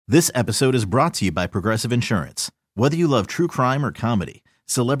This episode is brought to you by Progressive Insurance. Whether you love true crime or comedy,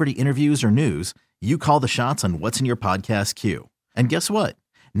 celebrity interviews or news, you call the shots on what's in your podcast queue. And guess what?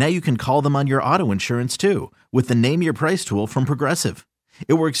 Now you can call them on your auto insurance too with the Name Your Price tool from Progressive.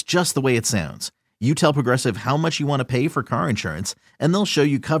 It works just the way it sounds. You tell Progressive how much you want to pay for car insurance, and they'll show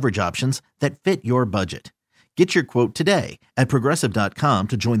you coverage options that fit your budget. Get your quote today at Progressive.com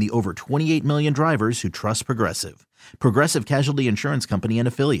to join the over 28 million drivers who trust Progressive. Progressive Casualty Insurance Company and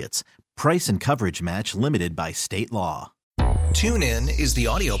Affiliates. Price and coverage match limited by state law. TuneIn is the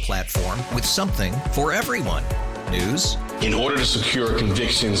audio platform with something for everyone. News. In order to secure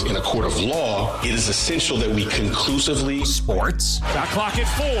convictions in a court of law, it is essential that we conclusively. Sports. Shot clock at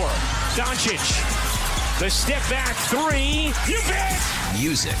 4. Doncic. The step back 3. You bet.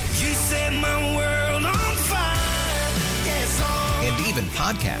 Music. You set my world on fire. Yes, and even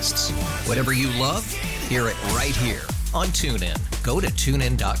podcasts. Whatever you love, hear it right here on TuneIn. Go to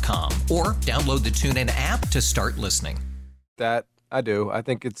TuneIn.com or download the TuneIn app to start listening. That I do. I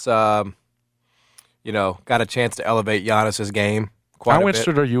think it's, got a chance to elevate Giannis's game quite a bit. How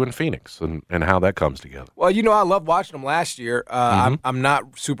interested are you in Phoenix and how that comes together? Well, I loved watching them last year. I'm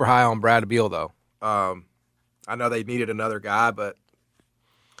not super high on Brad Beal, though. I know they needed another guy, but,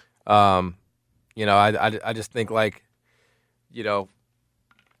 I just think,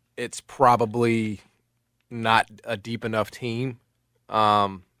 it's probably not a deep enough team.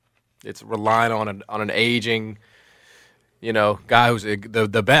 It's relying on an aging, guy who's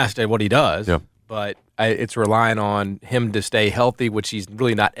the best at what he does. Yeah. But it's relying on him to stay healthy, which he's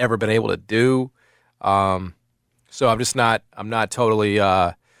really not ever been able to do. So I'm not totally.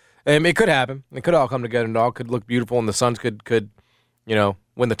 And it could happen. It could all come together and all could look beautiful, and the Suns could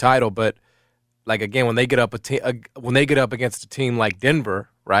win the title. But again, when they get up against a team like Denver,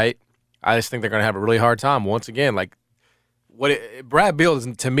 right? I just think they're going to have a really hard time. Once again, Brad Beal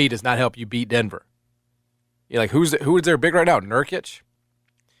to me does not help you beat Denver. Who's their big right now? Nurkic.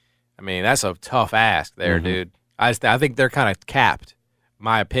 I mean, that's a tough ask there, dude. I think they're kind of capped,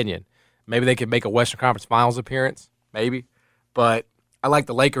 my opinion. Maybe they could make a Western Conference Finals appearance, maybe. But I like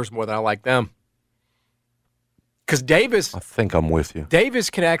the Lakers more than I like them. Because Davis... I think I'm with you. Davis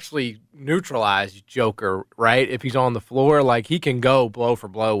can actually neutralize Joker, right? If he's on the floor, he can go blow for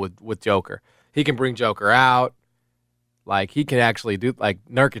blow with Joker. He can bring Joker out. He can actually do...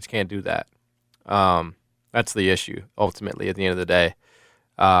 Nurkic can't do that. That's the issue, ultimately, at the end of the day.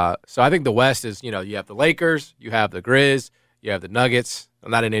 So I think the West is, you have the Lakers, you have the Grizz, you have the Nuggets. I'm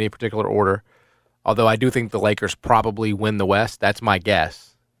not in any particular order. Although I do think the Lakers probably win the West. That's my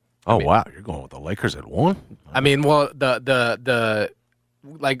guess. Wow, you're going with the Lakers at 1? I mean, well, the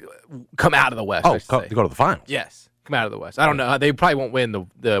come out of the West. To go to the finals. Yes, come out of the West. I don't know. They probably won't win the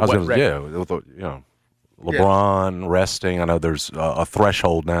LeBron resting. I know there's a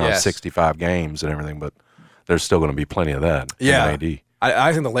threshold now of 65 games and everything, but there's still going to be plenty of that. Yeah. AD.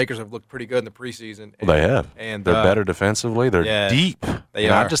 I think the Lakers have looked pretty good in the preseason. They have. And they're better defensively. They're deep. They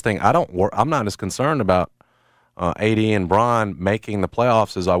are. I just think I'm not as concerned about AD and Bron making the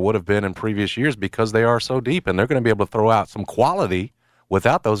playoffs as I would have been in previous years because they are so deep, and they're going to be able to throw out some quality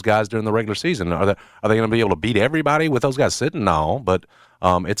without those guys during the regular season. Are they going to be able to beat everybody with those guys sitting? No, but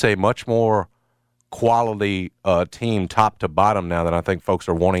it's a much more quality team top to bottom now than I think folks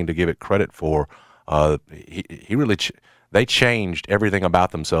are wanting to give it credit for. He really they changed everything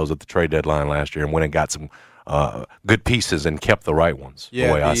about themselves at the trade deadline last year and went and got some good pieces and kept the right ones. Yeah,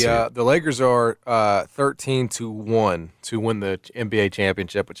 the way I see it. The Lakers are 13-1 to win the NBA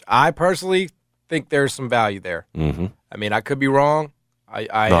championship, which I personally think there's some value there. Mm-hmm. I mean, I could be wrong.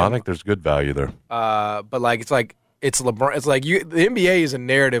 I think there's good value there. But it's LeBron. It's the NBA is a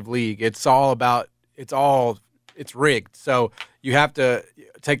narrative league. It's rigged. So you have to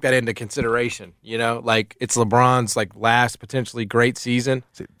take that into consideration. It's LeBron's last potentially great season.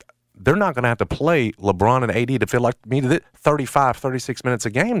 See, they're not going to have to play LeBron and AD to feel like 35, 36 minutes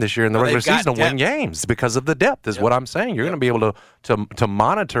a game this year in the regular season to win games because of the depth is what I'm saying. You're going to be able to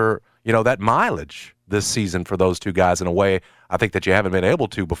monitor, that mileage this season for those two guys in a way I think that you haven't been able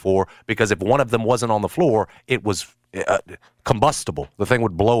to before because if one of them wasn't on the floor, it was combustible. The thing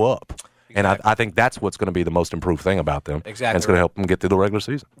would blow up. Exactly. And I think that's what's going to be the most improved thing about them. Exactly. And it's going to help them get through the regular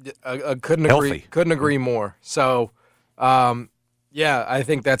season. I couldn't agree more. So, I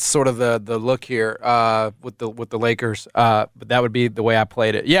think that's sort of the look here with the Lakers. But that would be the way I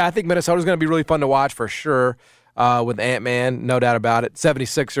played it. Yeah, I think Minnesota's going to be really fun to watch for sure with Ant-Man, no doubt about it.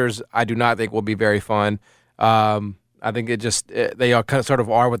 76ers, I do not think will be very fun. I think they are kind of sort of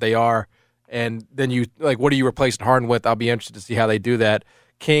are what they are. And then what are you replacing Harden with? I'll be interested to see how they do that.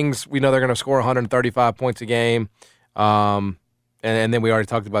 Kings, we know they're going to score 135 points a game. And then we already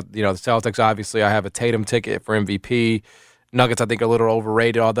talked about, the Celtics, obviously. I have a Tatum ticket for MVP. Nuggets, I think, are a little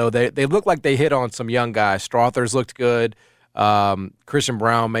overrated, although they look like they hit on some young guys. Strothers looked good. Christian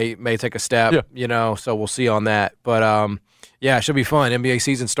Brown may take a step, so we'll see on that. But, it should be fun. NBA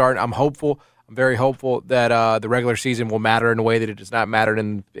season starting. I'm hopeful. I'm very hopeful that the regular season will matter in a way that it does not matter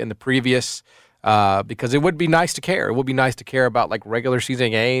in the previous, because it would be nice to care. It would be nice to care about, like, regular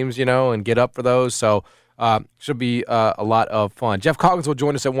season games, and get up for those. So, should be a lot of fun. Geoff Calkins will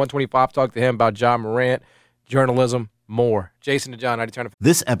join us at 1:25. Talk to him about John Morant, journalism, more. Jason and John, how do you turn it?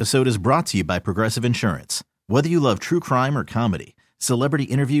 This episode is brought to you by Progressive Insurance. Whether you love true crime or comedy, celebrity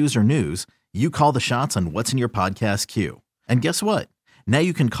interviews or news, you call the shots on what's in your podcast queue. And guess what? Now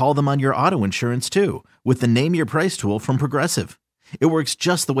you can call them on your auto insurance too with the Name Your Price tool from Progressive. It works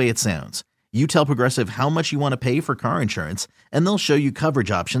just the way it sounds. You tell Progressive how much you want to pay for car insurance, and they'll show you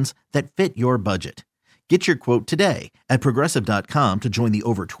coverage options that fit your budget. Get your quote today at Progressive.com to join the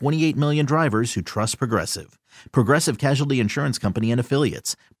over 28 million drivers who trust Progressive. Progressive Casualty Insurance Company and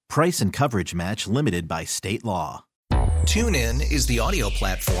Affiliates. Price and coverage match limited by state law. TuneIn is the audio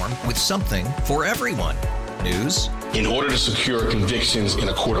platform with something for everyone. News. In order to secure convictions in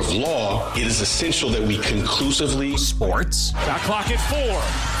a court of law, it is essential that we conclusively. Sports. Shot clock at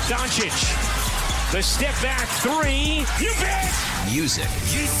 4. Doncic. The step back 3. You bet. Music.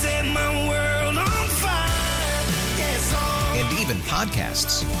 You set my world on fire. Yes, and even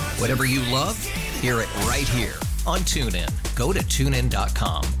podcasts. Whatever you love, hear it right here on TuneIn. Go to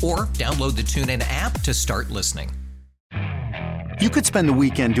TuneIn.com or download the TuneIn app to start listening. You could spend the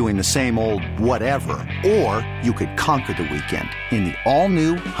weekend doing the same old whatever, or you could conquer the weekend in the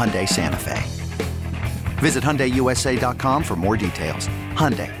all-new Hyundai Santa Fe. Visit HyundaiUSA.com for more details.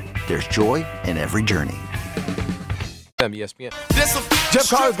 Hyundai, there's joy in every journey. ESPN. Geoff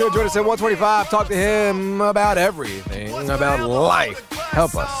Calkins is going to join us at 1:25. Talk to him about everything, about life.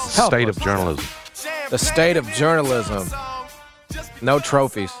 Help us. State of journalism. The state of journalism. No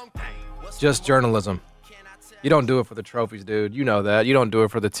trophies, just journalism. You don't do it for the trophies, dude. You know that. You don't do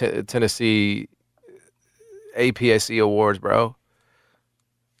it for the Tennessee APAC awards, bro.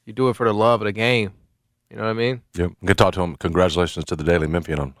 You do it for the love of the game. You know what I mean? Yep. You can talk to him. Congratulations to the Daily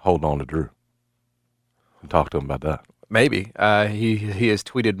Memphian on holding on to Drew. And talk to him about that. Maybe. He has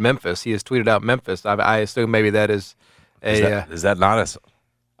tweeted Memphis. He has tweeted out Memphis. I assume maybe that is a... Is that not a...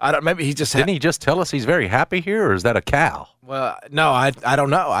 I don't. Maybe he just didn't he just tell us he's very happy here, or is that a cow? Well, no, I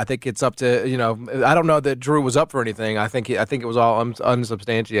don't know. I think it's up to I don't know that Drew was up for anything. I think it was all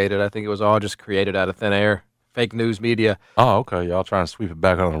unsubstantiated. I think it was all just created out of thin air, fake news media. Oh, okay. Y'all trying to sweep it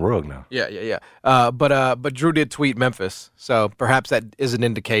back on the rug now? Yeah. But Drew did tweet Memphis, so perhaps that is an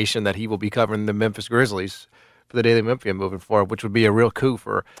indication that he will be covering the Memphis Grizzlies for the Daily Memphian moving forward, which would be a real coup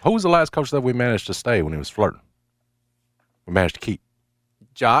for. Who was the last coach that we managed to stay when he was flirting? We managed to keep.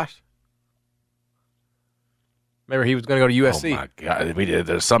 Josh? Remember, he was going to go to USC. Oh, my God.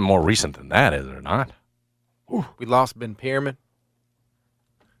 There's something more recent than that, is there not? Ooh. We lost Ben Pierman.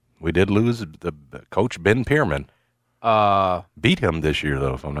 We did lose the coach Ben Pierman. Beat him this year,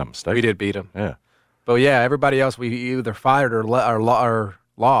 though, if I'm not mistaken. We did beat him. Yeah. But, yeah, everybody else we either fired or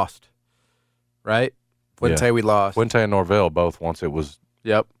lost, right? Fuente we lost. Fuente and Norvell both once it was.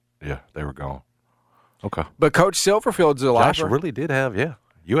 Yep. Yeah, they were gone. Okay. But Coach Silverfield's a lifer. Josh really did have,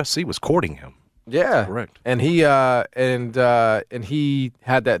 USC was courting him. Yeah, correct. And he and he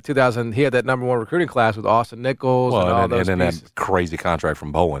had that 2000. He had that number one recruiting class with Austin Nichols and all those. And then pieces. that crazy contract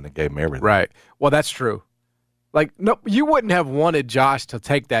from Bowen that gave him everything. Right. Well, that's true. Like, no, you wouldn't have wanted Josh to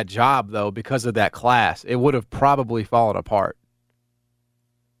take that job though because of that class. It would have probably fallen apart.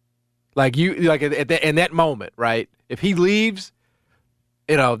 In that moment, right? If he leaves.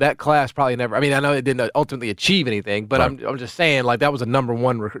 That class probably never. I mean, I know it didn't ultimately achieve anything, but right. I'm just saying, like that was a number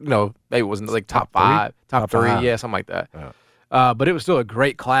one. Maybe it wasn't like top five, top three, yeah, something like that. Yeah. But it was still a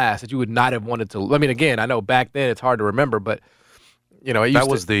great class that you would not have wanted to. I mean, again, I know back then it's hard to remember, but that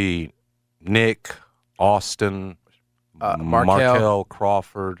was the Nick, Austin, Markel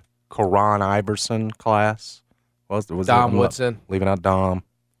Crawford, Karan Iverson class. Was Dom Woodson? Leaving out Dom.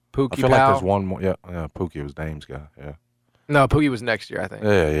 Pookie. I feel like there's one more. Yeah, Pookie was Dame's guy. Yeah. No, Pookie was next year, I think.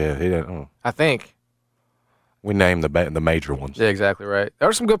 Yeah, he didn't. I think. We named the major ones. Yeah, exactly right. There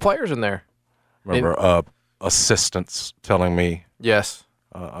were some good players in there. Remember assistants telling me yes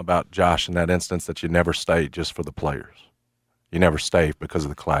about Josh in that instance that you never stay just for the players. You never stay because of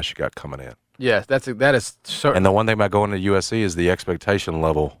the class you got coming in. Yes, that is certain. And the one thing about going to USC is the expectation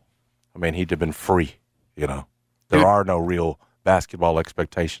level. I mean, he'd have been free, There are no real basketball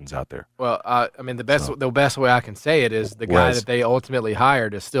expectations out there. Well, I mean, the best way I can say it is the guy that they ultimately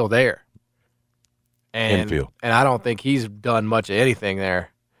hired is still there. And I don't think he's done much of anything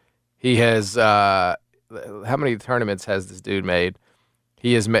there. He has how many tournaments has this dude made?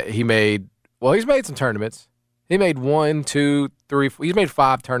 He's made some tournaments. He made 1, 2, 3, 4. He's made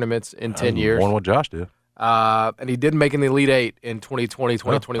 5 tournaments in 10 years. More than what Josh did. And he didn't make in the Elite Eight in 2020,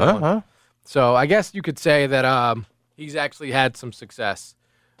 2021. So I guess you could say that he's actually had some success.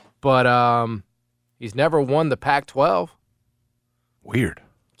 But he's never won the Pac-12. Weird.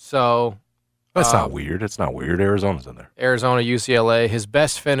 So that's not weird. It's not weird. Arizona's in there. Arizona, UCLA. His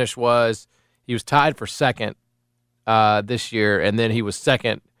best finish was he was tied for second this year, and then he was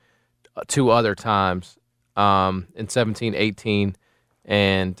second 2 other times in 17, 18,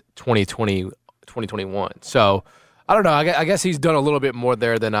 and 2021. So I don't know. I guess he's done a little bit more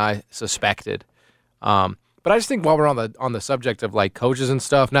there than I suspected. But I just think while we're on the subject of like coaches and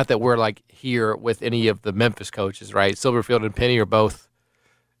stuff, not that we're like here with any of the Memphis coaches, right? Silverfield and Penny are both,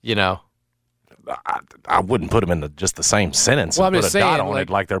 I wouldn't put them in just the same sentence and put a dot on it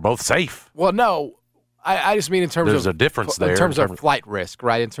like they're both safe. Well, no, I just mean in terms there's a difference there in terms of flight risk,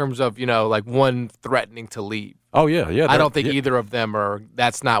 right? In terms of like one threatening to leave. Oh yeah. I don't think either of them are.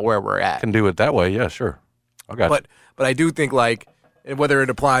 That's not where we're at. Can do it that way, yeah, sure. I got you. But I do think like. And whether it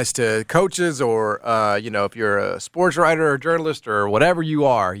applies to coaches or, if you're a sports writer or journalist or whatever you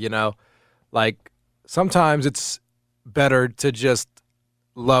are, like sometimes it's better to just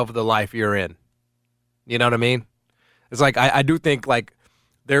love the life you're in. You know what I mean? It's like I do think like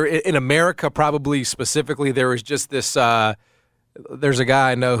there in America probably specifically there is just this there's a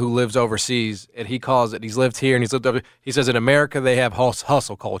guy I know who lives overseas and he calls it, he's lived here and he's lived over. He says in America they have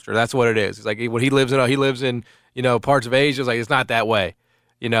hustle culture. That's what it is. It's like when he lives in parts of Asia, it's like it's not that way.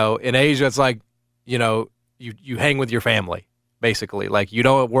 In Asia, it's like, you hang with your family, basically. Like you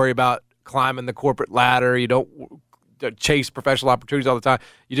don't worry about climbing the corporate ladder. You don't chase professional opportunities all the time.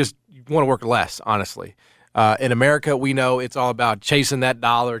 You want to work less, honestly. In America, we know it's all about chasing that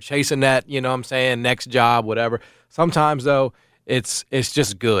dollar, chasing that, next job, whatever. Sometimes, though, it's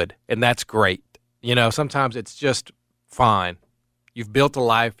just good, and that's great. Sometimes it's just fine. You've built a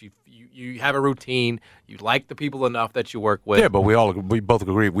life. You have a routine. You like the people enough that you work with. Yeah, but we both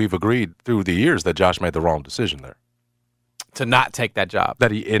agree. We've agreed through the years that Josh made the wrong decision there. To not take that job.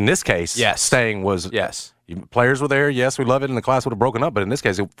 That he, in this case, staying was yes. Players were there. Yes, we love it, and the class would have broken up. But in this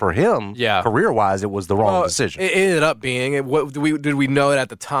case, for him, career-wise, it was the wrong decision. It ended up being. Did we know it at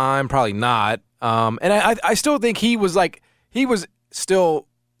the time? Probably not. And I still think he was still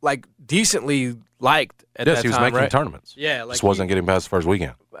like decently liked at that time. Yes, he was making tournaments. Yeah, just wasn't getting past the first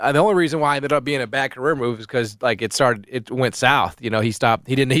weekend. The only reason why it ended up being a bad career move is because it went south. He stopped.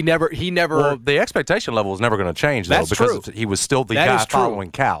 He never. Well, the expectation level was never going to change though, because he was still the guy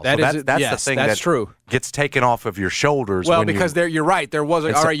following Cal. That's the thing that's true. Gets taken off of your shoulders. Well, because you're right. There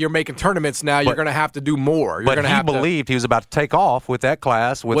wasn't. All right, you're making tournaments now. You're going to have to do more. But he believed he was about to take off with that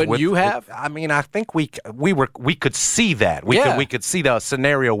class. Wouldn't you have? I mean, I think we could see that. We could see the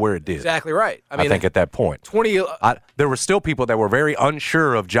scenario where it did. Exactly right. I think at that point, there were still people that were very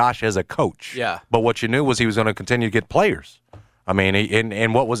unsure of Josh as a coach. Yeah. But what you knew was he was going to continue to get players. I mean,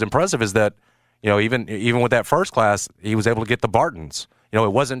 and what was impressive is that, even with that first class, he was able to get the Bartons. It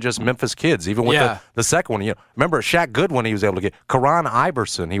wasn't just Memphis kids. Even with the second one, remember Shaq Goodwin, he was able to get Karan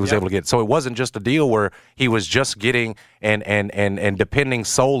Iverson. He was able to get. So it wasn't just a deal where he was just getting and depending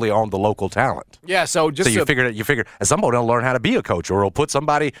solely on the local talent. Yeah. So you figure at some point he'll learn how to be a coach, or he'll put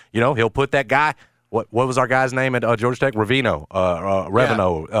somebody. He'll put that guy. What was our guy's name at Georgia Tech? Revino,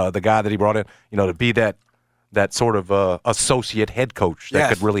 the guy that he brought in. To be that sort of associate head coach that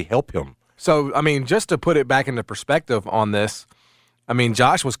could really help him. So I mean, just to put it back into perspective on this. I mean,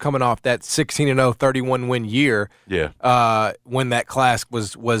 Josh was coming off that 16-0, 31-win year when that class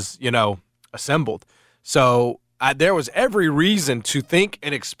was assembled. So there was every reason to think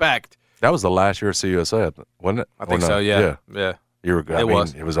and expect. That was the last year of CUSA, wasn't it? I think so, yeah.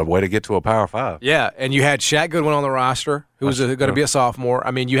 It was a way to get to a Power 5. Yeah, and you had Shaq Goodwin on the roster, who was going to be a sophomore.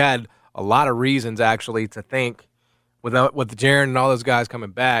 I mean, you had a lot of reasons, actually, to think, with Jaron and all those guys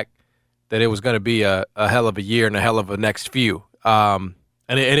coming back, that it was going to be a hell of a year and a hell of a next few. And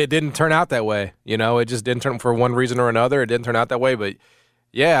it didn't turn out that way. It just didn't turn for one reason or another. It didn't turn out that way. But,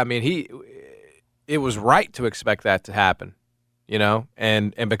 yeah, I mean, it was right to expect that to happen,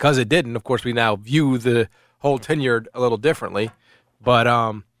 And because it didn't, of course, we now view the whole tenure a little differently. But,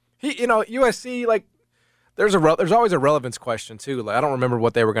 USC, like, there's always a relevance question, too. Like, I don't remember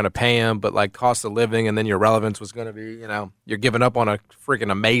what they were going to pay him, but, like, cost of living, and then your relevance was going to be, you're giving up on a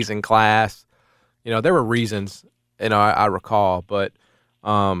freaking amazing class. There were reasons. I recall, but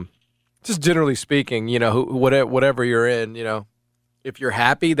just generally speaking, whatever you're in, if you're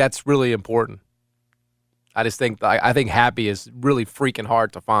happy, that's really important. I just think happy is really freaking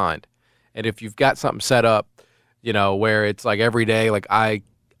hard to find. And if you've got something set up, where it's like every day, like I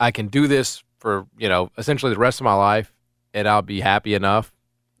can do this for, essentially the rest of my life and I'll be happy enough.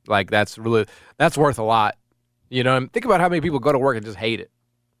 Like that's worth a lot. And think about how many people go to work and just hate it.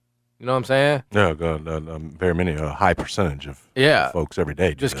 You know what I'm saying? Yeah, very many, a high percentage of folks every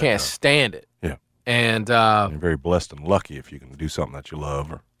day just can't stand it. Yeah. And you're very blessed and lucky if you can do something that you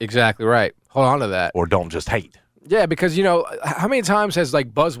love. Exactly right. Hold on to that. Or don't just hate. Yeah, because, how many times has,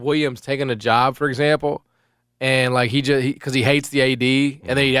 like, Buzz Williams taken a job, for example, and, like, because he hates the AD,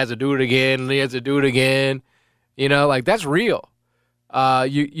 and then he has to do it again, and he has to do it again. Like, that's real.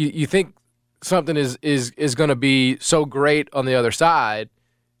 You think something is going to be so great on the other side,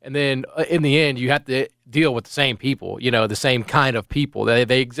 and then in the end you have to deal with the same people, the same kind of people.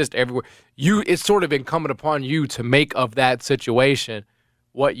 They exist everywhere. It's sort of incumbent upon you to make of that situation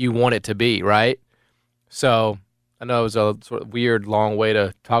what you want it to be, right? So I know it was a sort of weird, long way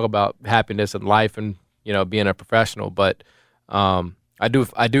to talk about happiness in life and, being a professional, but I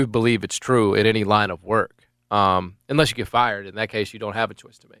do believe it's true in any line of work. Unless you get fired. In that case, you don't have a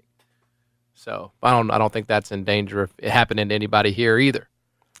choice to make. So I don't think that's in danger of it happening to anybody here either.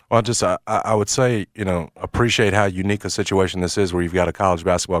 Well, I would say, appreciate how unique a situation this is where you've got a college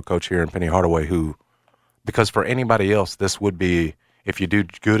basketball coach here in Penny Hardaway who, because for anybody else, this would be, if you do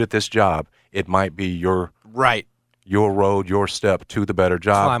good at this job, it might be your road, your step to the better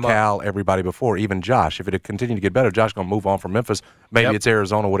job. Cal, everybody before, even Josh. If it had continued to get better, Josh going to move on from Memphis. Maybe it's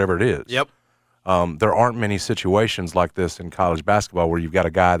Arizona, whatever it is. Yep. There aren't many situations like this in college basketball where you've got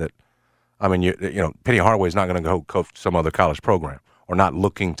a guy that, Penny Hardaway is not going to go coach some other college program or not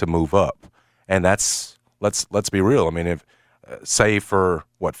looking to move up. And that's, let's be real. If save for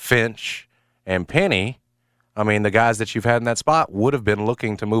Finch and Penny, the guys that you've had in that spot would have been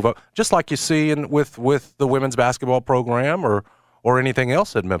looking to move up, just like you see with the women's basketball program or anything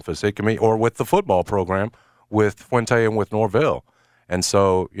else at Memphis. It can be, or with the football program with Fuente and with Norvell. And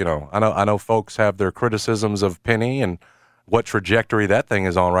so, I know folks have their criticisms of Penny and what trajectory that thing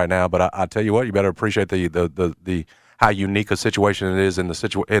is on right now. But I tell you what, you better appreciate the how unique a situation it is in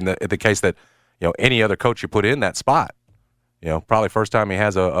the case that any other coach you put in that spot. Probably first time he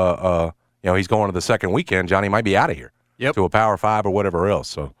has he's going to the second weekend, Johnny might be out of here to a Power 5 or whatever else.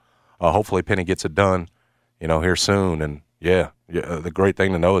 So hopefully Penny gets it done, here soon. And the great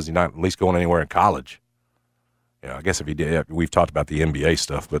thing to know is he's not at least going anywhere in college. I guess if he did, we've talked about the NBA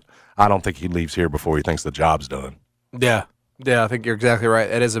stuff, but I don't think he leaves here before he thinks the job's done. Yeah, I think you're exactly right.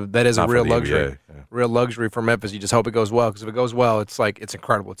 That is a real luxury, real luxury for Memphis. You just hope it goes well, because if it goes well, it's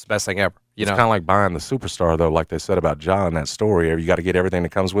incredible. It's the best thing ever. It's kind of like buying the superstar, though, like they said about Ja in that story. You got to get everything that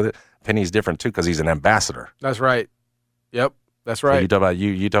comes with it. Penny's different too because he's an ambassador. That's right. Yep, that's right. So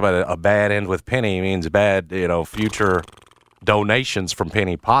you talk about a bad end with Penny means bad, future donations from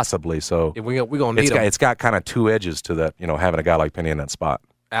Penny possibly. So we gonna need it's got kind of two edges to that. Having a guy like Penny in that spot.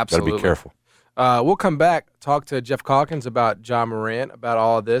 Absolutely. Got to be careful. We'll come back, talk to Geoff Calkins about John Morant, about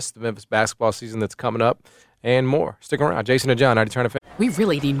all of this, the Memphis basketball season that's coming up, and more. Stick around. Jason and John, 90 Turn of Fame. We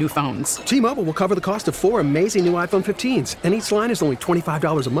really need new phones. T-Mobile will cover the cost of 4 amazing new iPhone 15s, and each line is only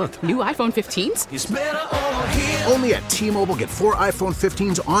 $25 a month. New iPhone 15s? It's better over here. Only at T-Mobile, get 4 iPhone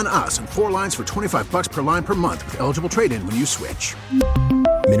 15s on us and 4 lines for $25 per line per month with eligible trade-in when you switch.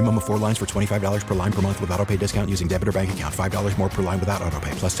 Minimum of 4 lines for $25 per line per month with autopay discount using debit or bank account. $5 more per line without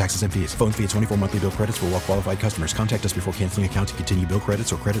autopay, plus taxes and fees. Phone fee at 24 monthly bill credits for well-qualified customers. Contact us before canceling account to continue bill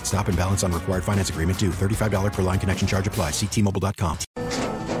credits or credit stop and balance on required finance agreement due. $35 per line connection charge applies. See T-Mobile.com.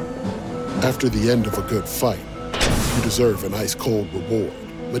 After the end of a good fight, you deserve an ice-cold reward.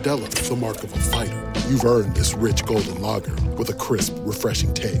 Modelo, the mark of a fighter. You've earned this rich golden lager with a crisp,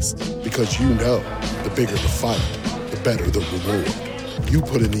 refreshing taste. Because you know, the bigger the fight, the better the reward. You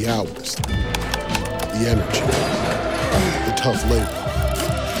put in the hours, the energy, the tough labor.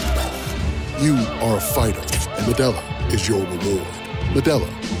 You are a fighter, and Modelo is your reward.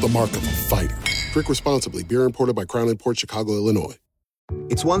 Modelo, the mark of a fighter. Drink responsibly. Beer imported by Crown Imports, Chicago, Illinois.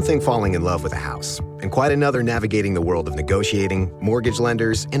 It's one thing falling in love with a house, and quite another navigating the world of negotiating, mortgage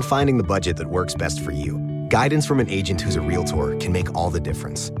lenders, and finding the budget that works best for you. Guidance from an agent who's a Realtor can make all the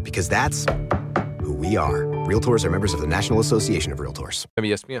difference, because that's who we are. Realtors are members of the National Association of Realtors.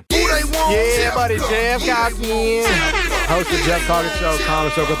 ESPN. Yeah, buddy, Geoff Calkins. Host of Geoff Calkins Show,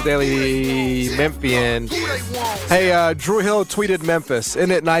 columnist over at the Daily Memphian. Hey, Drew Hill tweeted Memphis. Isn't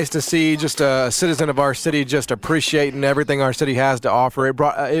it nice to see just a citizen of our city just appreciating everything our city has to offer?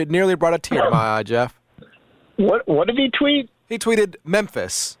 It nearly brought a tear to my eye, Jeff. What did he tweet? He tweeted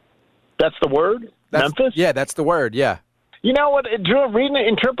Memphis. That's the word? Memphis? Yeah, that's the word, yeah. You know what, Drew?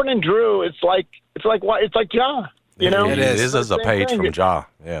 Interpreting Drew, it's like Ja. You know, it is a page from Ja.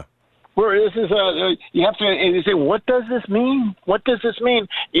 Yeah. Where this is you have to say, what does this mean? What does this mean?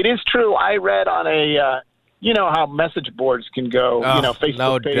 It is true. I read on a, you know how message boards can go. Oh, you know, Facebook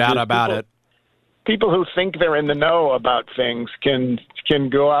no pages. doubt about it. People who think they're in the know about things can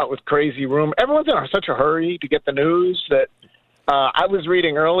go out with crazy rumors. Everyone's in such a hurry to get the news that I was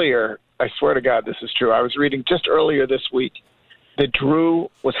reading earlier. I swear to God, this is true. I was reading just earlier this week that Drew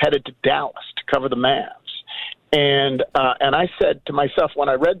was headed to Dallas to cover the Mavs. And I said to myself when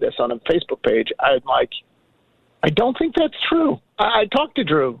I read this on a Facebook page, I'm like, I don't think that's true. I talked to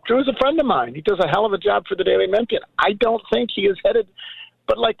Drew. Drew is a friend of mine. He does a hell of a job for the Daily Memphian. I don't think he is headed.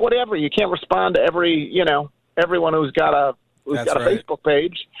 But like whatever, you can't respond to everyone who's got a Facebook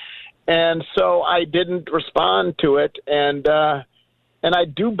page, and so I didn't respond to it. And I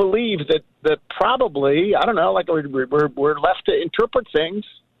do believe that probably, I don't know, like we're left to interpret things.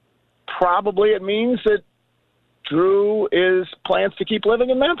 Probably it means that Drew plans to keep living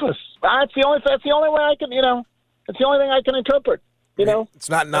in Memphis. That's the only way I can, it's the only thing I can interpret. It's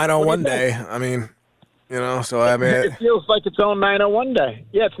not 901 day. I mean, so I mean, it feels like its own 901 day.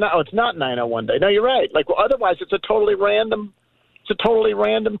 Yeah, it's not. Oh, it's not 901 day. No, you're right. Like, well, otherwise, it's a totally random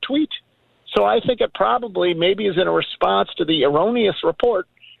tweet. So I think it probably maybe is in a response to the erroneous report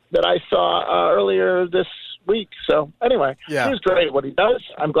that I saw earlier this week. So anyway, yeah, Drew's great at what he does.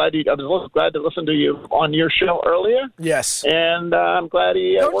 I was glad to listen to you on your show earlier. Yes, and I'm glad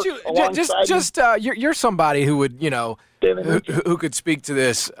he works alongside you're somebody who would who could speak to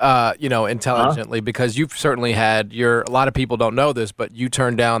this intelligently, because you've certainly had a lot of people don't know this, but you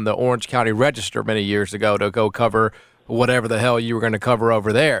turned down the Orange County Register many years ago to go cover whatever the hell you were going to cover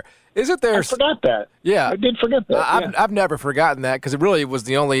over there. Isn't there? I forgot that. Yeah, I did forget that. I've never forgotten that, because it really was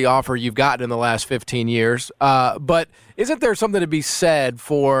the only offer you've gotten in the last 15 years. But isn't there something to be said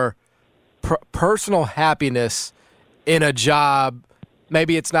for personal happiness in a job?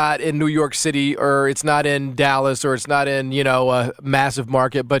 Maybe it's not in New York City, or it's not in Dallas, or it's not in a massive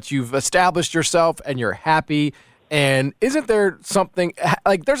market, but you've established yourself and you're happy. And isn't there something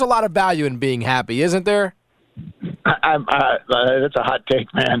like there's a lot of value in being happy, isn't there? That's a hot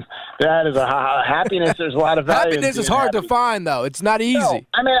take, man. That is happiness. There's a lot of value. Happiness is hard to find, though. It's not easy. No,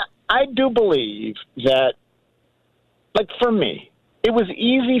 I mean, I do believe that, like for me, it was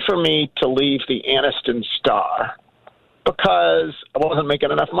easy for me to leave the Anniston Star because I wasn't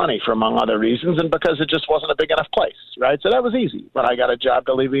making enough money, for among other reasons, and because it just wasn't a big enough place, right? So that was easy when I got a job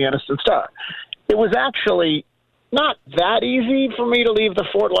to leave the Anniston Star. It was actually not that easy for me to leave the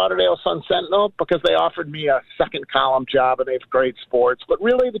Fort Lauderdale Sun-Sentinel because they offered me a second column job and they have great sports. But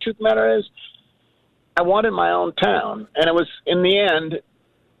really, the truth of the matter is, I wanted my own town. And it was, in the end,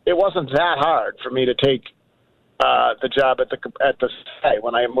 it wasn't that hard for me to take the job at the Sky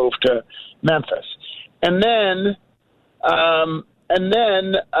when I moved to Memphis. And then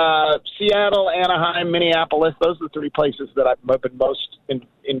Seattle, Anaheim, Minneapolis, those are the three places that I've been most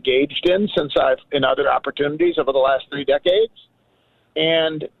engaged in in other opportunities over the last 3 decades.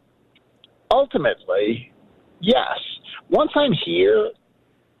 And ultimately, yes, once I'm here,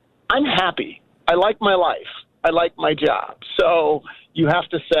 I'm happy. I like my life. I like my job. So you have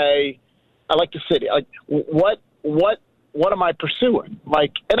to say, I like the city. Like, what am I pursuing?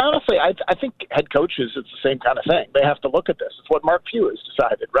 Like, and honestly, I think head coaches, it's the same kind of thing. They have to look at this. It's what Mark Few has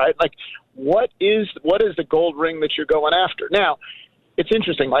decided, right? Like, what is the gold ring that you're going after? Now, it's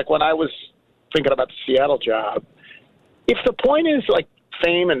interesting. Like, when I was thinking about the Seattle job, if the point is like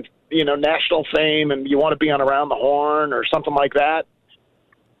fame and, national fame, and you want to be on Around the Horn or something like that,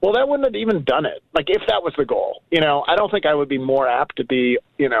 well, that wouldn't have even done it. Like, if that was the goal, I don't think I would be more apt to be,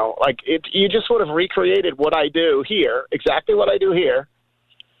 you just would have recreated what I do here, exactly what I do here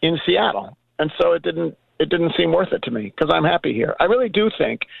in Seattle. And so it didn't seem worth it to me because I'm happy here. I really do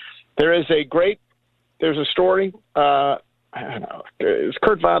think there's a story. I don't know. Is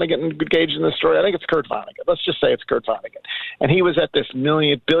Kurt Vonnegut engaged in this story? I think it's Kurt Vonnegut. Let's just say it's Kurt Vonnegut. And he was at this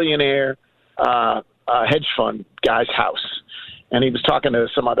billionaire hedge fund guy's house. And he was talking to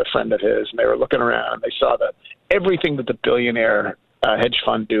some other friend of his, and they were looking around, and they saw everything that the billionaire hedge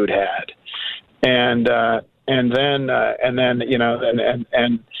fund dude had, and then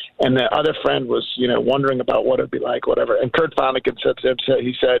the other friend was wondering about what it'd be like, whatever. And Kurt Vonnegut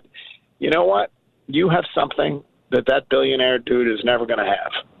he said, you know what, you have something that billionaire dude is never going to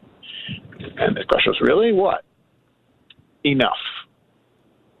have. And the question was, really, what? Enough.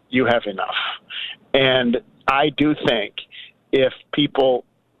 You have enough. And I do think, if people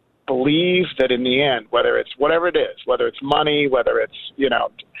believe that in the end, whether it's whatever it is, whether it's money, whether it's,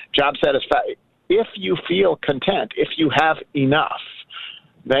 job satisfaction, if you feel content, if you have enough,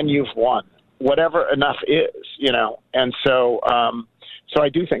 then you've won, whatever enough is, And so I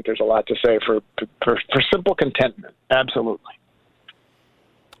do think there's a lot to say for simple contentment. Absolutely.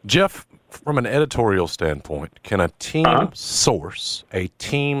 Geoff, from an editorial standpoint, can a team source,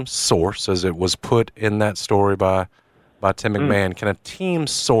 as it was put in that story by Tim McMahon, can a team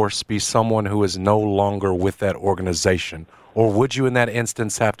source be someone who is no longer with that organization? Or would you in that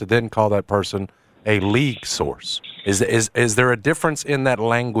instance have to then call that person a league source? Is there a difference in that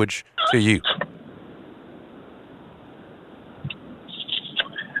language to you?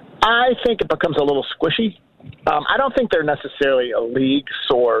 I think it becomes a little squishy. I don't think they're necessarily a league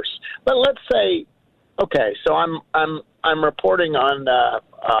source, but let's say, okay, so I'm reporting on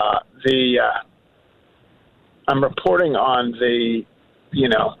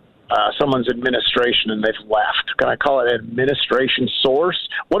someone's administration and they've left. Can I call it an administration source?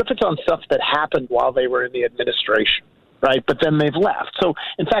 What if it's on stuff that happened while they were in the administration, right? But then they've left. So,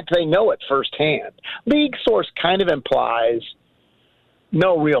 in fact, they know it firsthand. League source kind of implies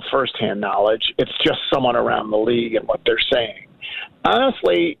no real firsthand knowledge. It's just someone around the league and what they're saying.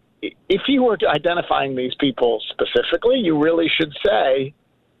 Honestly, if you were identifying these people specifically, you really should say,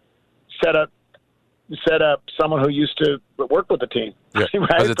 set up someone who used to work with the team. Yeah, right?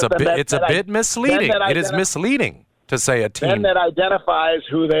 Because it's a bit misleading. It is misleading to say a team. Then that identifies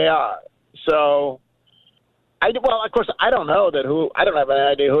who they are. So, of course, I don't know I don't have any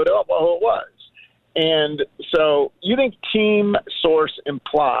idea who it was. And so you think team source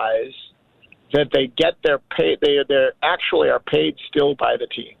implies that they get their pay, they actually are paid still by the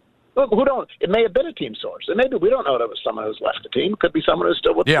team. It may have been a team source. And maybe we don't know that it was someone who's left the team. It could be someone who's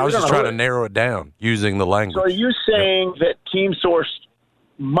still with the team. Yeah, I was just trying to narrow it down using the language. So are you saying that team source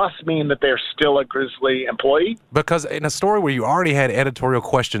must mean that they're still a Grizzly employee? Because in a story where you already had editorial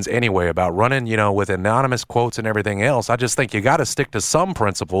questions anyway about running, with anonymous quotes and everything else, I just think you got to stick to some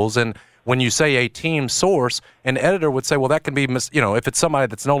principles. And when you say a team source, an editor would say, well, that can be, if it's somebody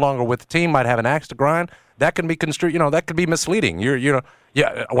that's no longer with the team, might have an axe to grind, that can be construed, that could be misleading.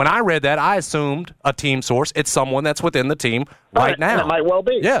 When I read that, I assumed a team source, it's someone that's within the team right now. And it might well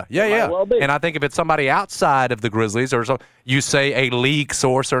be. Yeah. Well be. And I think if it's somebody outside of the Grizzlies or so, you say a league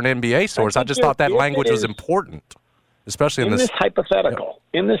source or an NBA source. I just thought that language was important, especially in this hypothetical.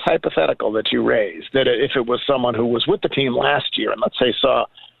 In this hypothetical that you raised, that if it was someone who was with the team last year and let's say saw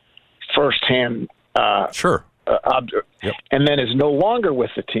firsthand and then is no longer with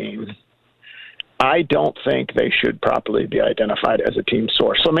the team, I don't think they should properly be identified as a team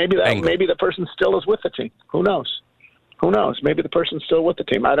source. So maybe the person still is with the team. Who knows? Maybe the person's still with the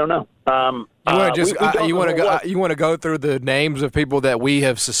team. I don't know. You want to go through the names of people that we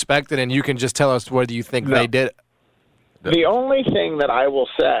have suspected, and you can just tell us whether you think they did it. The only thing that I will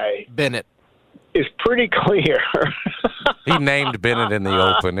say, Bennett, is pretty clear. He named Bennett in the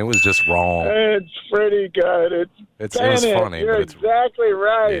open. It was just wrong. It's pretty good. It was funny. You're exactly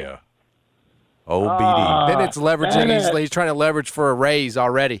right. Yeah. OBD. Bennett's leveraging. He's trying to leverage for a raise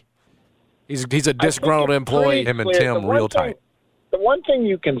already. He's a disgruntled employee. Him and Tim real tight. The one thing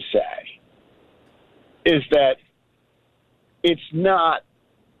you can say is that it's not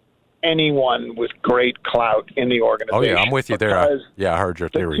anyone with great clout in the organization. Oh, yeah, I'm with you there. I heard your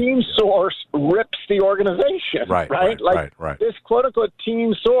theory. The team source rips the organization. Right. This quote-unquote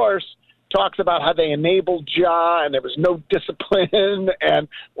team source talks about how they enabled Ja and there was no discipline and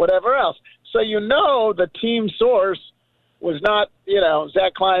whatever else. So the team source was not,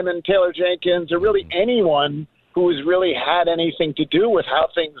 Zach Kleiman, Taylor Jenkins, or really anyone who has really had anything to do with how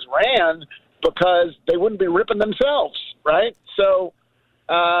things ran because they wouldn't be ripping themselves, right? So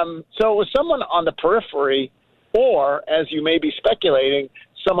it was someone on the periphery or, as you may be speculating,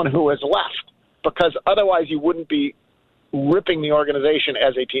 someone who has left because otherwise you wouldn't be ripping the organization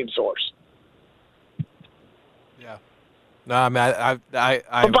as a team source. No, I mean,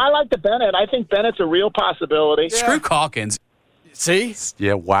 But I like the Bennett. I think Bennett's a real possibility. Yeah. Screw Calkins. See?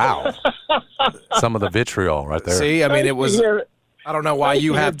 Yeah, wow. Some of the vitriol right there. See, I mean, it was. I don't know why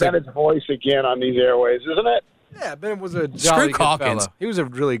you have to. Bennet's voice again on these airways, isn't it? Yeah, Bennett was a jolly good fellow. He was a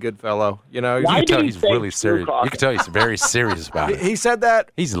really good fellow. You can tell he's really serious. You can tell he's very serious about it. He said that.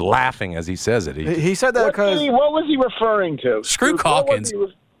 He's laughing as he says it. He said that because. What was he referring to? Screw Calkins.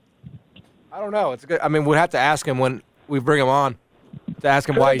 I don't know. It's good. I mean, we'd have to ask him when we bring him on to ask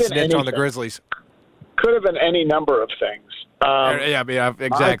him why he snitched on the Grizzlies. Could have been any number of things. Yeah,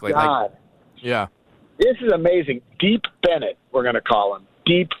 exactly. My God. This is amazing. Deep Bennett, we're going to call him.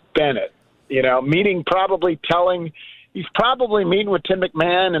 Deep Bennett. He's probably meeting with Tim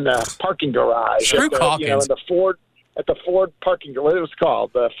McMahon in the parking garage. Screw Calkins. In the Ford at the Ford parking, what it was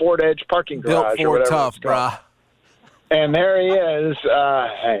called, the Ford Edge parking garage. Built Ford tough, brah. And there he is.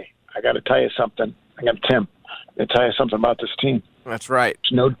 Hey, I got to tell you something. Tim, I'm going to tell you something about this team. That's right.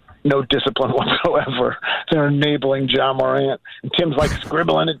 There's no discipline whatsoever. They're enabling John Morant. And Tim's like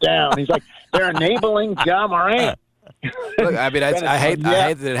scribbling it down. He's like, they're enabling John Morant. Look, I mean, I hate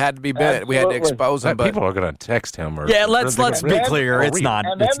that it had to be Bennett. We had to expose him. But people are going to text him. Let's be clear. It's not.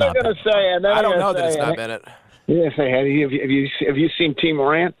 And then they're going to say, I don't know that it's not Bennett. Yeah, say, have you seen T.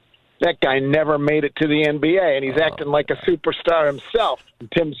 Morant? That guy never made it to the NBA, and he's acting like a superstar himself.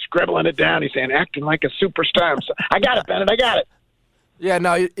 And Tim's scribbling it down. He's saying, acting like a superstar himself. I got it, Bennett. I got it. Yeah,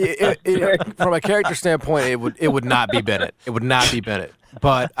 no. From a character standpoint, it would not be Bennett. It would not be Bennett.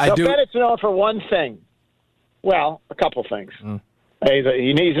 But I do. Bennett's known for one thing. Well, a couple things.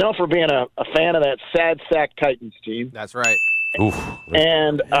 He's known for being a fan of that sad sack Titans team. That's right. Oof.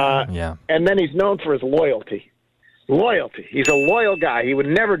 And then he's known for his loyalty. Loyalty. He's a loyal guy. He would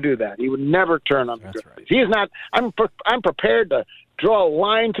never do that. He would never turn on the Grizzlies. Right. He is not. I'm prepared to draw a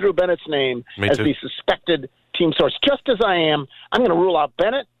line through Bennett's name as the suspected team source. Just as I am, I'm going to rule out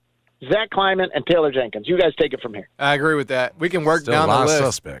Bennett, Zach Kleiman, and Taylor Jenkins. You guys take it from here. I agree with that. We can work Still down a lot the list. Of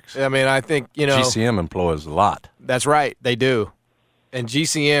suspects. I mean, I think GCM employs a lot. That's right. They do. And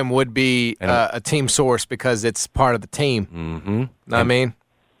GCM would be a team source because it's part of the team. Mm-hmm. Know what I mean?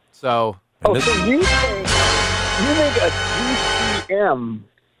 So. So you think a GCM,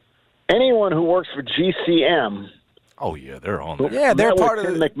 anyone who works for GCM. Oh yeah, they're on there. Yeah, they're part of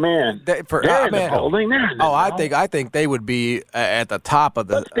Tim McMahon. They're in the building. I think they would be at the top of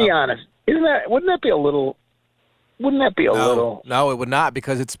the. Let's be honest. Wouldn't that be a little? No, it would not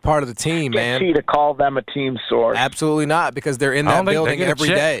because it's part of the team, man. To call them a team source. Absolutely not because they're in that building every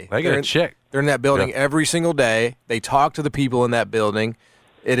day. They get a check. They're in that building every single day. They talk to the people in that building.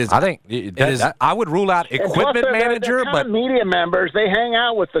 It is. I think I would rule out equipment manager, but media members, they hang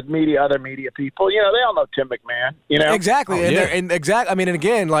out with the other media people. They all know Tim McMahon. Exactly, I mean, and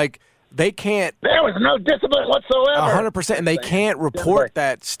again, like they can't. There was no discipline whatsoever. 100%, and they can't report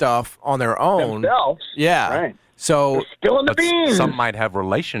that stuff on their own themselves. Yeah, right. So they're still in the beans. Some might have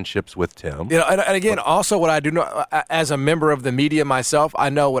relationships with Tim. And again, also what I do know as a member of the media myself, I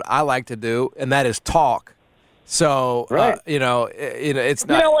know what I like to do, and that is talk. So, right. It's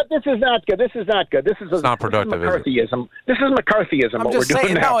not. You know what? This is not good. This is not good. This is not productive. McCarthyism. This is McCarthyism. I'm what just we're saying.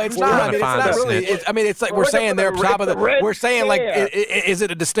 doing now. No, it's not. It's not really. It's like we're saying they're top of the. We're saying like, is it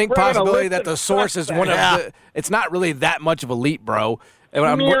a distinct possibility that the source is one of the? It's not really that much of a leap, bro.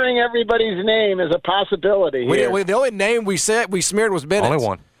 Smearing everybody's name is a possibility here. The only name we smeared was Bennett. Only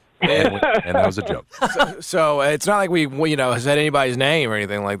one. And that was a joke. So it's not like we said anybody's name or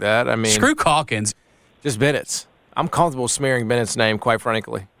anything like that. I mean, screw Calkins. Just Bennett's. I'm comfortable smearing Bennett's name, quite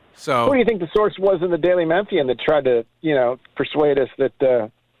frankly. So, who do you think the source was in the Daily Memphian that tried to, persuade us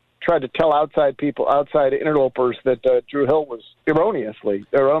that tried to tell outside interlopers that Drew Hill was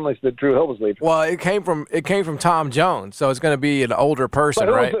that Drew Hill was leaving? Well, it came from Tom Jones, so it's going to be an older person,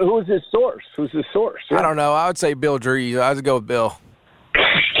 right? Who's his source? Yeah. I don't know. I would say Bill Drees. I would go with Bill.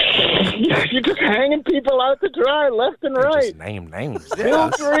 You're just hanging people out to dry left and right. Just name names. Bill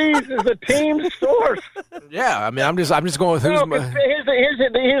Drees is a team source. Yeah, I mean, I'm just going with who's.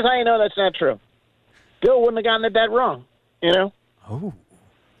 Here's how you know that's not true. Bill wouldn't have gotten that wrong. Oh,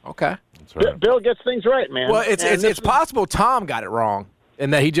 okay. That's right. Bill gets things right, man. Well, it's possible Tom got it wrong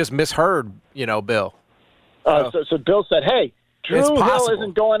and that he just misheard. Bill. So Bill said, "Hey, Drew Hill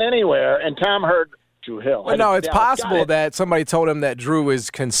isn't going anywhere," and Tom heard Drew Hill. Well, no, it's possible that somebody told him that Drew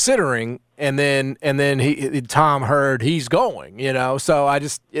is considering, and then Tom heard he's going. So I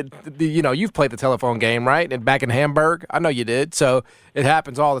just you've played the telephone game, right? And back in Hamburg, I know you did. So it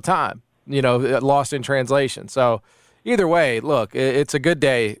happens all the time. Lost in translation. So either way, look, it's a good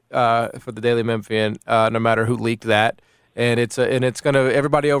day for the Daily Memphian, no matter who leaked that. And it's gonna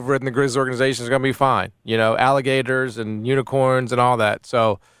everybody over in the Grizz organization is gonna be fine. Alligators and unicorns and all that.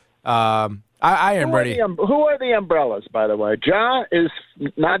 So. I am ready. Who are the umbrellas, by the way? Ja is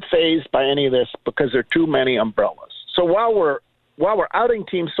not fazed by any of this because there are too many umbrellas. So while we're outing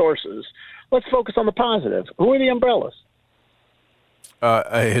team sources, let's focus on the positive. Who are the umbrellas?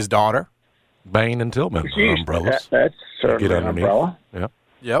 His daughter, Bain and Tillman. Umbrellas. That's certainly an umbrella. Yeah.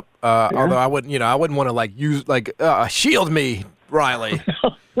 Yep. Although I wouldn't want to use shield me, Riley.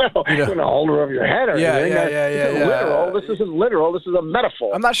 No, you're going to hold her over your head or anything. Yeah. Literal. This isn't literal. This is a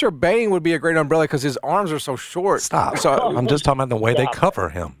metaphor. I'm not sure Bain would be a great umbrella because his arms are so short. Stop. So I'm just talking about the way they cover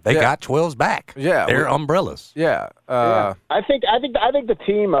him. They got 12s back. Yeah, they're umbrellas. Yeah. I think the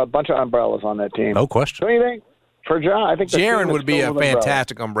team, a bunch of umbrellas on that team. No question. What do you think? For Ja, I think Jaron would be a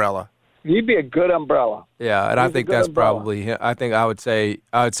fantastic umbrella. He'd be a good umbrella. Yeah, and I think that's probably him. I think I would say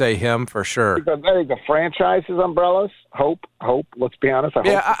him for sure. I think the franchise's umbrellas. Hope. Let's be honest.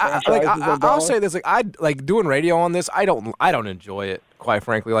 I'll say this: I doing radio on this. I don't enjoy it, quite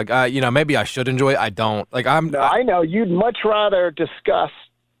frankly. Maybe I should enjoy it. I don't. I know you'd much rather discuss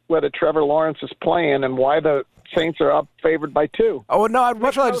whether Trevor Lawrence is playing and why the Saints are up favored by 2. Oh no, I'd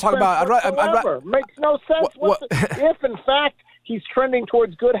much rather just talk about. Makes no sense. If in fact he's trending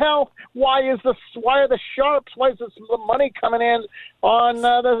towards good health, why are the sharps? Why is the money coming in on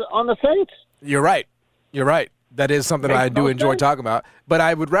the Saints? You're right. That is something I do enjoy talking about. But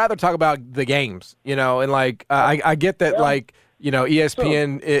I would rather talk about the games. I get that.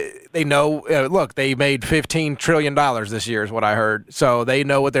 ESPN, they know. Look, they made $15 trillion this year, is what I heard. So they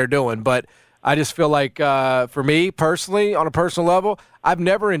know what they're doing. But I just feel like, for me personally, on a personal level, I've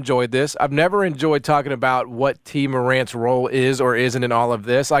never enjoyed this. I've never enjoyed talking about what T. Morant's role is or isn't in all of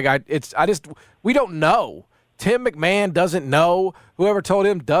this. We don't know. Tim McMahon doesn't know. Whoever told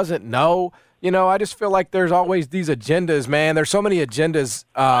him doesn't know. I just feel like there's always these agendas, man. There's so many agendas.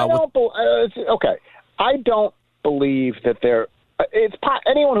 Okay. I don't believe that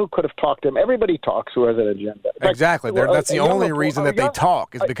anyone who could have talked to him. Everybody talks who has an agenda. Exactly. That's the only reason that they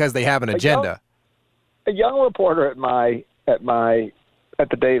talk is because they have an agenda. A young reporter at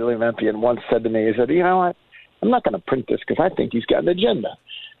the Daily Memphian once said to me, he said, "You know what? I'm not going to print this because I think he's got an agenda."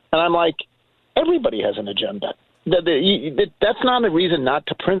 And I'm like, everybody has an agenda. That's not a reason not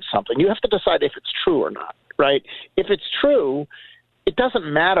to print something. You have to decide if it's true or not, right? If it's true, it doesn't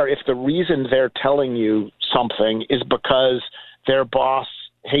matter if the reason they're telling you something is because their boss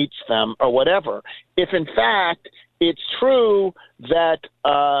hates them or whatever. If in fact it's true that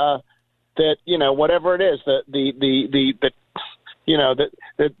whatever it is,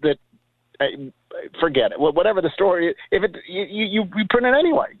 forget it. Whatever the story is, if you print it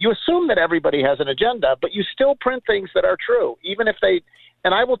anyway. You assume that everybody has an agenda, but you still print things that are true, even if they.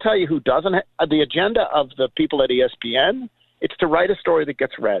 And I will tell you who doesn't. The agenda of the people at ESPN. It's to write a story that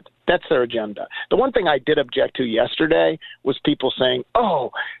gets read. That's their agenda. The one thing I did object to yesterday was people saying,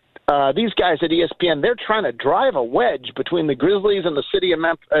 these guys at ESPN, they're trying to drive a wedge between the Grizzlies and the city of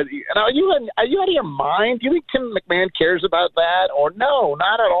Memphis. Are you out of your mind? Do you think Tim McMahon cares about that? Or no,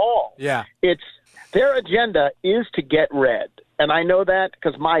 not at all. Yeah. Their agenda is to get read. And I know that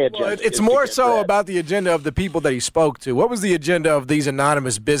because my agenda is it's more so read. About the agenda of the people that he spoke to. What was the agenda of these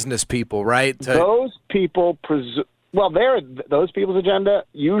anonymous business people, right? Those people those people's agenda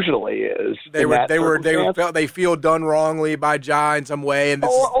usually is they feel done wrongly by Ja in some way, and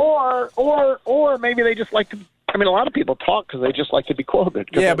or maybe they just like to. I mean, a lot of people talk because they just like to be quoted.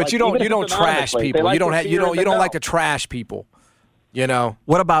 Yeah, but you don't trash people. You don't like to trash people.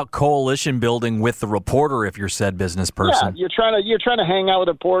 What about coalition building with the reporter if you're said business person? Yeah, you're trying to hang out with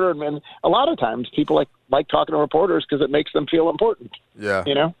a reporter, and a lot of times people like talking to reporters because it makes them feel important. Yeah.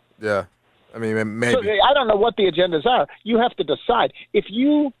 Yeah. I mean, maybe. So, I don't know what the agendas are. You have to decide. If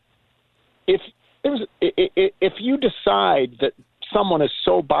you decide that someone is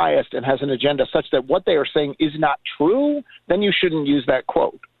so biased and has an agenda such that what they are saying is not true, then you shouldn't use that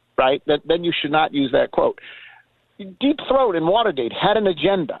quote, right? Then you should not use that quote. Deep Throat and Watergate had an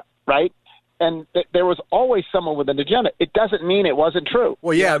agenda, right? And there was always someone with an agenda. It doesn't mean it wasn't true.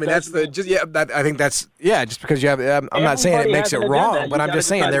 Well, yeah, I mean just because you have. I'm not saying it makes it wrong, but I'm just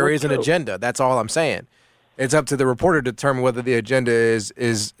saying there is an agenda. That's all I'm saying. It's up to the reporter to determine whether the agenda is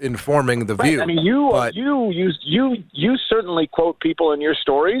informing the view. I mean, you certainly quote people in your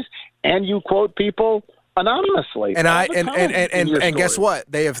stories, and you quote people anonymously. And guess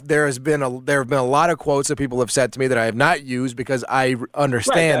what? There have been a lot of quotes that people have said to me that I have not used because I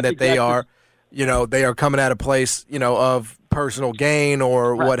understand that they are. They are coming at a place, of personal gain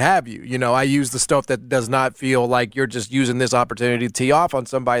or what have you. I use the stuff that does not feel like you're just using this opportunity to tee off on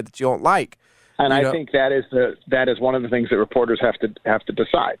somebody that you don't like. And I think that is one of the things that reporters have to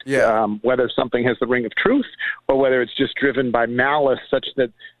decide. Yeah. Whether something has the ring of truth or whether it's just driven by malice such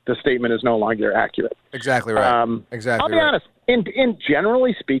that the statement is no longer accurate. Exactly right. Exactly. I'll be honest. In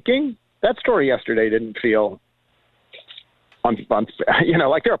generally speaking, that story yesterday didn't feel.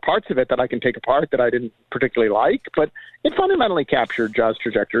 Like there are parts of it that I can take apart that I didn't particularly like, but it fundamentally captured Ja's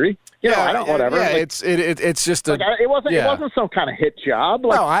trajectory. Whatever. Yeah, it's just it wasn't some kind of hit job.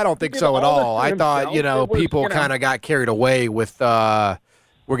 No, I don't think so at all. I thought people kind of got carried away with. We're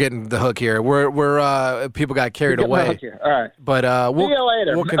getting the hook here. We're people got carried away. All right, but we'll see you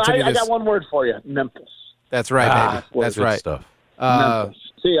later. We'll continue I got one word for you: Memphis. That's right, baby. That's right. Stuff. Memphis.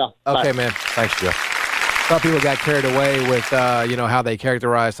 See ya. Okay, Bye. man. Thanks, Jeff. thought people got carried away with, how they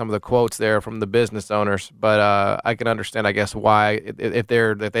characterize some of the quotes there from the business owners. But I can understand, I guess, why if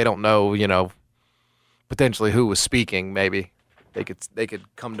they don't know, potentially who was speaking, maybe they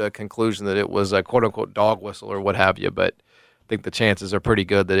could come to a conclusion that it was a quote unquote dog whistle or what have you. But I think the chances are pretty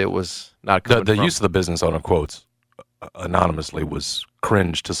good that it was not coming the from. use of the business owner quotes anonymously was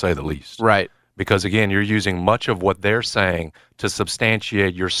cringe, to say the least. Right. Because, again, you're using much of what they're saying to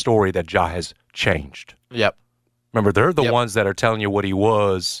substantiate your story that Ja has changed. Yep. Remember, they're the ones that are telling you what he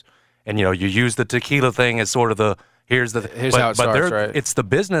was, and, you use the tequila thing as sort of here's how it starts, right? It's the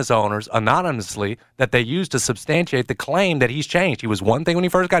business owners, anonymously, that they use to substantiate the claim that he's changed. He was one thing when he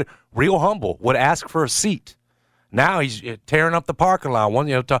first got it, real humble, would ask for a seat. Now he's tearing up the parking lot.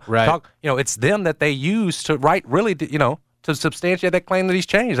 Talk. It's them that they use to write, really, to substantiate that claim that he's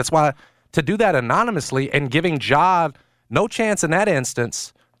changed. That's why to do that anonymously and giving Ja no chance in that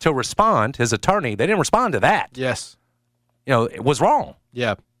instance to respond, his attorney, they didn't respond to that. Yes. It was wrong.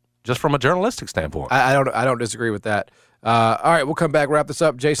 Yeah. Just from a journalistic standpoint. I don't disagree with that. All right, we'll come back, wrap this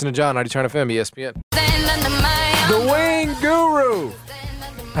up. Jason and John, 90 Turn FM, ESPN. The Wing Guru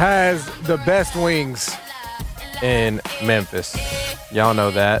has the best wings in Memphis. Y'all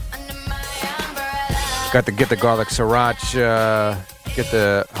know that. Get the garlic sriracha, get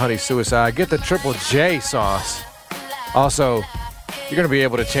the honey suicide, get the Triple J sauce. Also, you're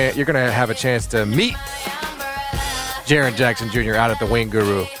gonna have a chance to meet Jaren Jackson Jr. out at the Wing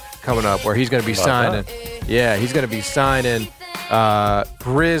Guru coming up, where he's gonna be signing. Yeah, he's gonna be signing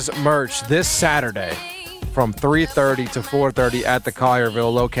Grizz merch this Saturday from 3:30 to 4:30 at the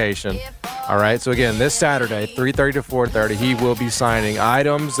Collierville location. All right, so again, this Saturday, 3:30 to 4:30, he will be signing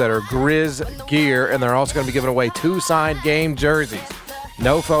items that are Grizz gear, and they're also going to be giving away 2 signed game jerseys.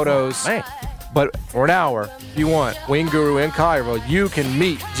 No photos, but for an hour, if you want, Wing Guru in Collierville, you can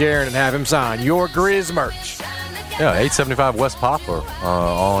meet Jaren and have him sign your Grizz merch. Yeah, 875 West Poplar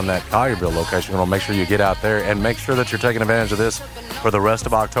on that Collierville location. We're going to make sure you get out there and make sure that you're taking advantage of this for the rest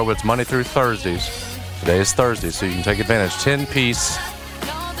of October. It's Monday through Thursdays. Today is Thursday, so you can take advantage. 10-piece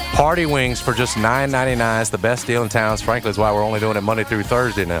party wings for just $9.99. It's the best deal in town. Frankly, that's why we're only doing it Monday through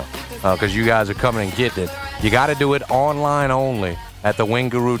Thursday now, because you guys are coming and getting it. You got to do it online only at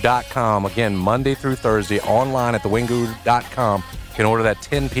thewingguru.com. Again, Monday through Thursday, online at thewingguru.com. You can order that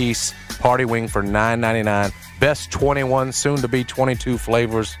 10-piece party wing for $9.99. Best 21, soon-to-be 22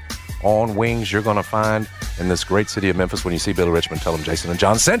 flavors on wings you're going to find in this great city of Memphis. When you see Billy Richmond, tell them Jason and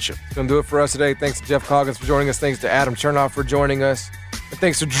John sent you. Going to do it for us today. Thanks to Geoff Calkins for joining us. Thanks to Adam Chernoff for joining us. And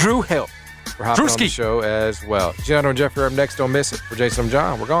thanks to Drew Hill for hopping on the show as well. John and Jeff are up next. Don't miss it. For Jason and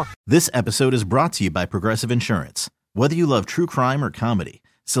John, we're gone. This episode is brought to you by Progressive Insurance. Whether you love true crime or comedy,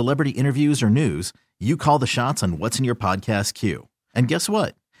 celebrity interviews or news, you call the shots on what's in your podcast queue. And guess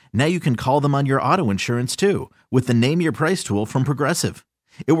what? Now you can call them on your auto insurance too with the Name Your Price tool from Progressive.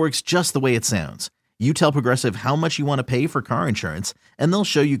 It works just the way it sounds. You tell Progressive how much you want to pay for car insurance, and they'll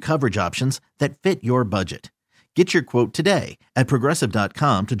show you coverage options that fit your budget. Get your quote today at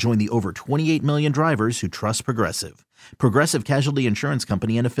Progressive.com to join the over 28 million drivers who trust Progressive. Progressive Casualty Insurance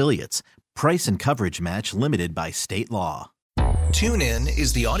Company and Affiliates. Price and coverage match limited by state law. TuneIn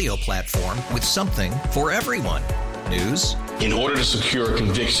is the audio platform with something for everyone. News. In order to secure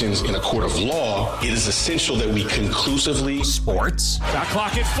convictions in a court of law, it is essential that we conclusively. Sports. Shot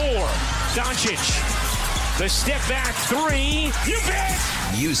clock at 4. Doncic. The step back 3. You bet.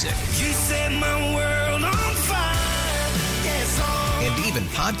 Music. You set my world on fire. Yes, and even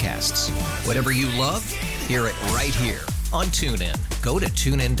podcasts. Whatever you love, hear it right here on TuneIn. Go to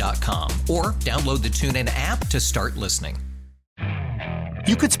TuneIn.com or download the TuneIn app to start listening.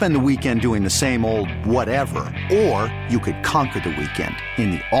 You could spend the weekend doing the same old whatever, or you could conquer the weekend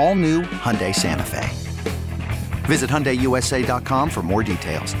in the all-new Hyundai Santa Fe. Visit HyundaiUSA.com for more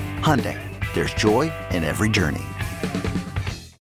details. Hyundai, there's joy in every journey.